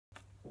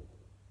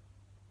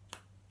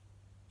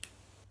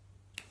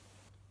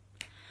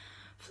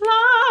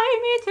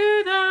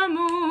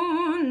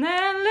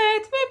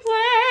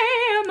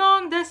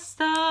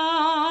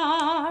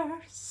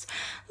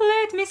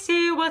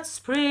what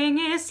spring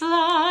is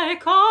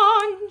like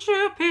on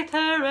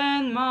Jupiter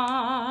and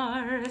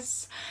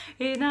Mars.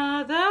 In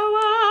other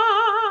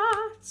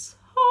words,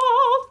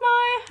 hold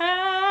my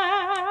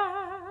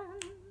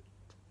hand.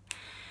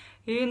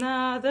 In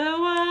other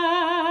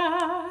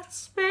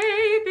words,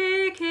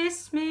 baby,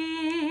 kiss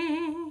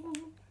me.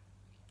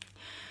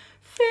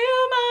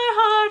 Fill my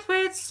heart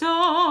with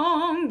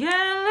song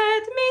and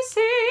let me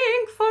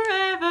sing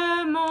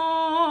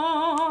forevermore.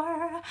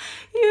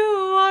 You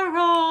are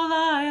all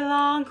I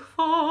long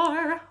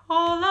for,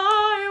 all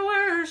I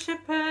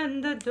worship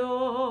and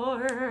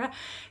adore.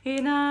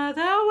 In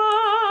other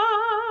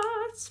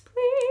words,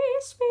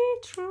 please be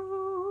true.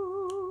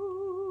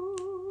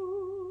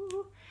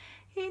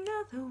 In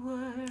other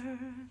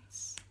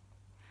words,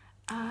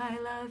 I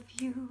love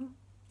you.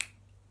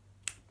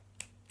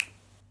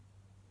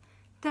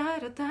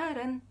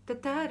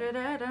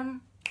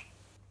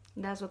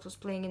 That's what was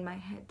playing in my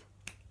head.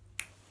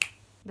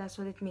 That's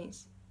what it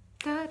means.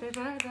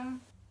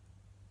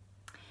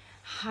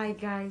 Hi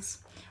guys,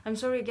 I'm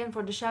sorry again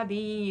for the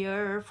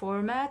shabbier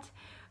format.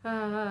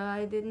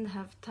 I didn't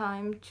have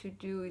time to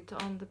do it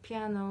on the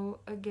piano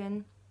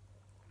again,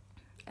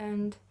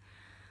 and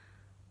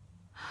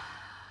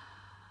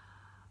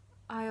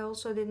I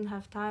also didn't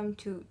have time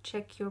to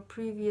check your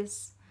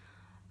previous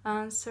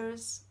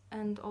answers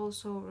and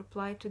also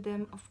reply to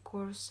them, of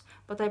course,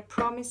 but I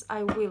promise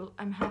I will.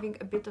 I'm having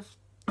a bit of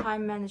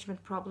time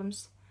management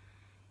problems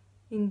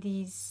in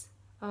these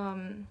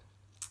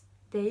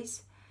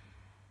days.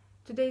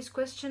 Today's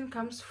question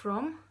comes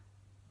from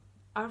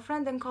our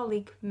friend and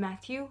colleague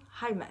Matthew.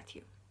 Hi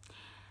Matthew.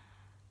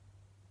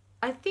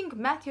 I think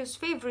Matthew's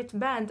favorite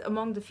band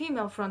among the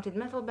female-fronted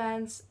metal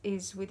bands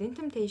is Within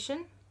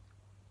Temptation.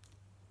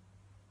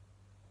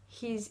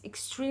 He's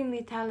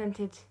extremely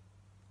talented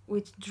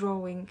with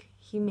drawing.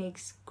 He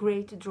makes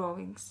great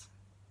drawings.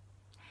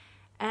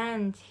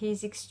 And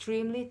he's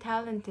extremely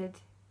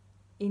talented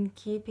in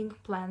keeping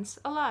plants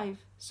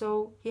alive.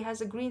 So he has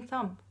a green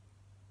thumb.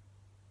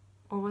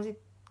 Or was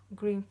it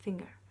green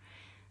finger?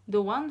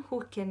 The one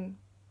who can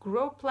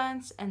grow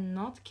plants and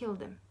not kill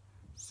them.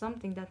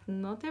 Something that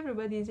not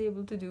everybody is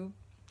able to do.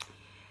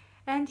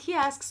 And he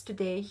asks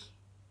today,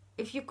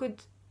 if you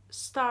could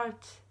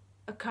start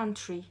a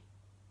country,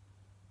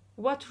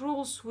 what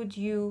rules would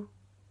you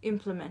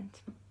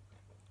implement?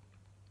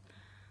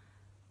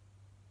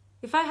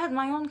 If I had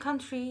my own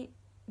country,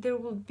 there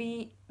would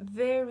be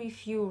very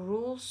few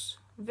rules,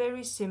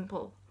 very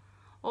simple.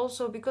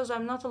 Also because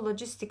I'm not a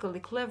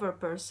logistically clever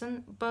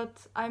person,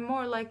 but I'm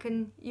more like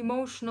an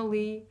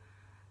emotionally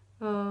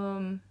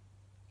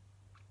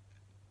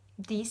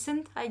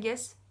decent, I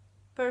guess,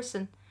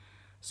 person.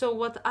 So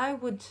what I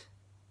would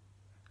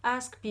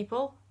ask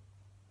people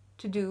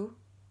to do,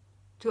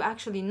 to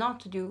actually not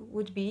to do,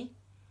 would be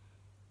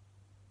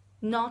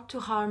not to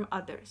harm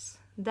others.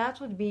 That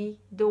would be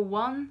the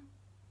one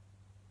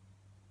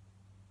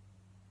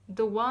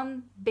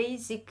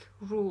basic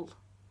rule.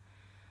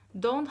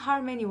 Don't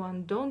harm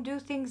anyone. Don't do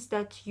things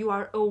that you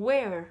are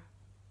aware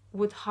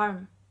would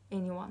harm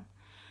anyone.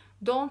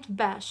 Don't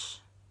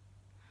bash.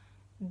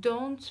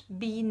 Don't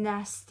be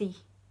nasty.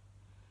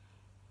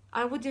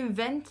 I would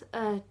invent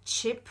a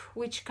chip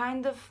which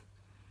kind of,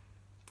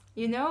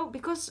 you know,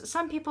 because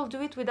some people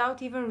do it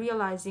without even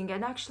realizing,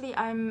 and actually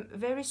I'm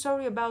very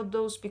sorry about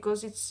those,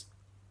 because it's,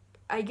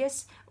 I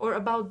guess, or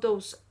about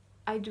those,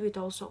 I do it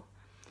also.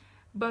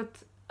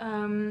 But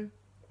I'm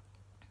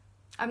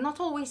not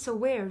always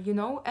aware, you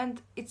know,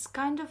 and it's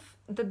kind of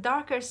the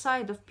darker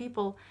side of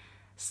people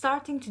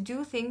starting to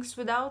do things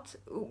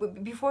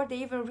before they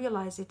even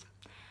realize it.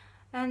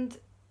 And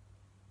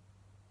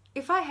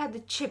if I had a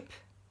chip,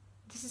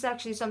 this is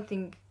actually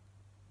something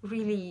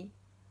really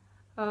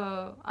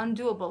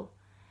undoable,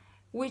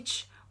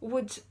 which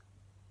would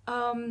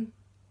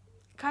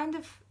kind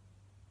of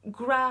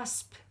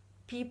grasp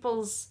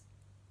people's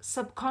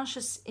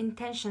subconscious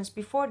intentions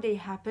before they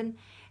happen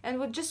and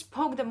would just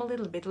poke them a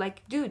little bit,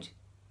 like, dude,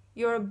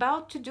 you're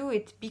about to do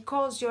it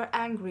because you're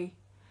angry,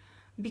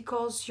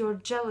 because you're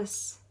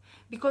jealous,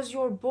 because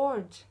you're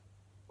bored,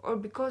 or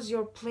because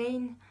you're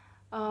plain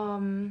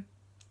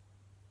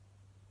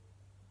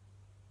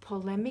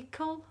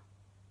polemical.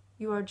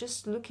 You are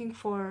just looking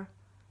for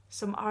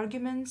some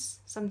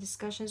arguments, some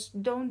discussions.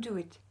 Don't do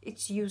it.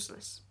 It's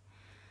useless.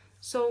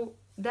 So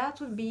that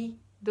would be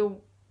the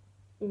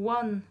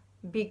one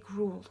big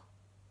rule.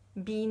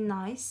 Be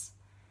nice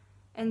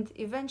and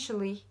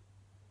eventually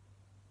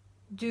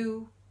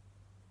do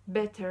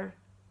better.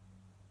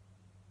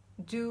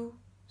 Do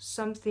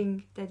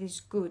something that is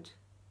good.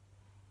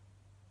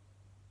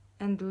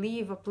 And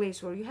leave a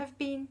place where you have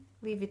been,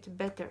 leave it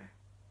better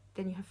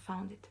than you have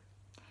found it.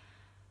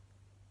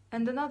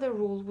 And another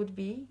rule would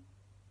be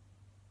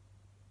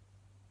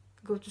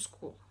go to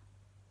school.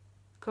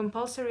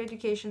 Compulsory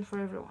education for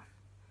everyone.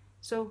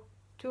 So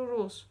 2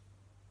 rules.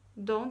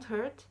 Don't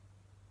hurt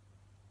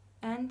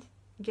and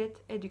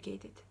get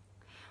educated.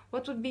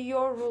 What would be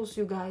your rules,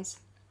 you guys?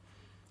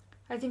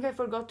 I think I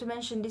forgot to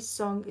mention this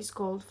song is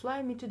called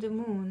Fly Me to the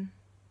Moon,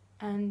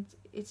 and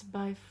it's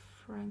by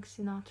Frank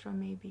Sinatra,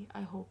 maybe,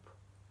 I hope.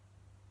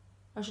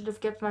 I should have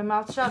kept my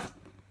mouth shut.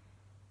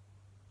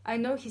 I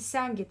know he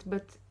sang it,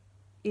 but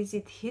is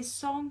it his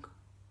song?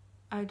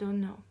 I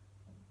don't know.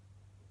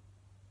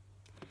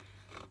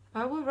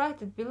 I will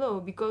write it below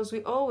because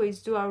we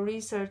always do our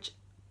research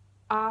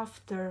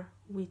after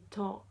we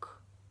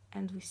talk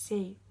and we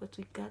say what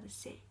we gotta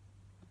say.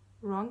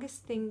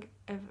 Wrongest thing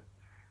ever,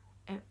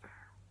 ever.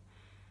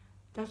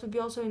 That would be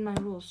also in my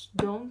rules.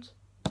 Don't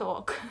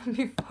talk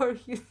before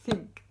you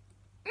think.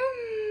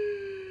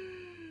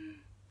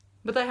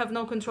 But I have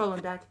no control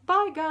on that.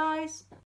 Bye, guys!